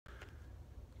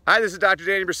Hi, this is Dr.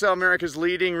 Danny Brassell, America's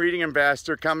leading reading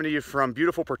ambassador, coming to you from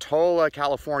beautiful Portola,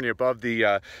 California, above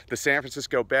the San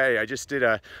Francisco Bay. I just did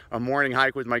a morning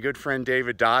hike with my good friend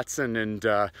David Dotson,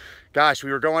 and gosh,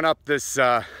 we were going up this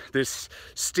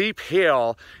steep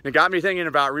hill, and it got me thinking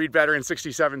about read better in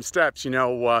 67 steps. You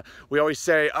know, we always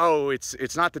say, oh,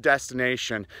 it's not the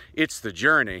destination, it's the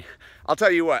journey. I'll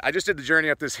tell you what, I just did the journey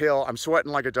up this hill. I'm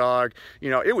sweating like a dog. You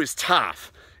know, it was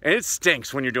tough. And it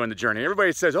stinks when you're doing the journey.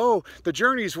 Everybody says, oh, the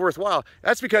journey is worthwhile.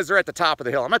 That's because they're at the top of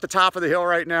the hill. I'm at the top of the hill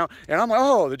right now, and I'm like,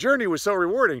 oh, the journey was so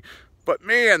rewarding. But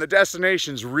man, the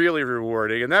destination's really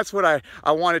rewarding. And that's what I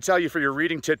want to tell you for your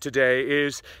reading tip today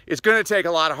is it's going to take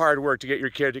a lot of hard work to get your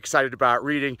kid excited about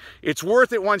reading. It's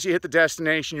worth it once you hit the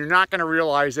destination. You're not going to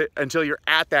realize it until you're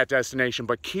at that destination,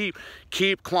 but keep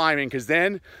climbing, because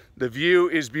then the view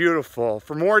is beautiful.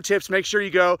 For more tips, make sure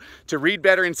you go to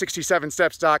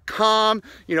readbetterinSixty7steps.com.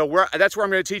 You know, that's where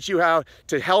I'm going to teach you how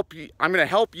to help you. I'm going to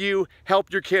help you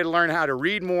help your kid learn how to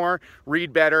read more,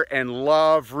 read better, and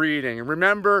love reading. And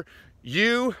remember,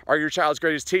 you are your child's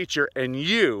greatest teacher, and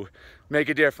you make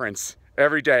a difference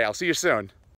every day. I'll see you soon.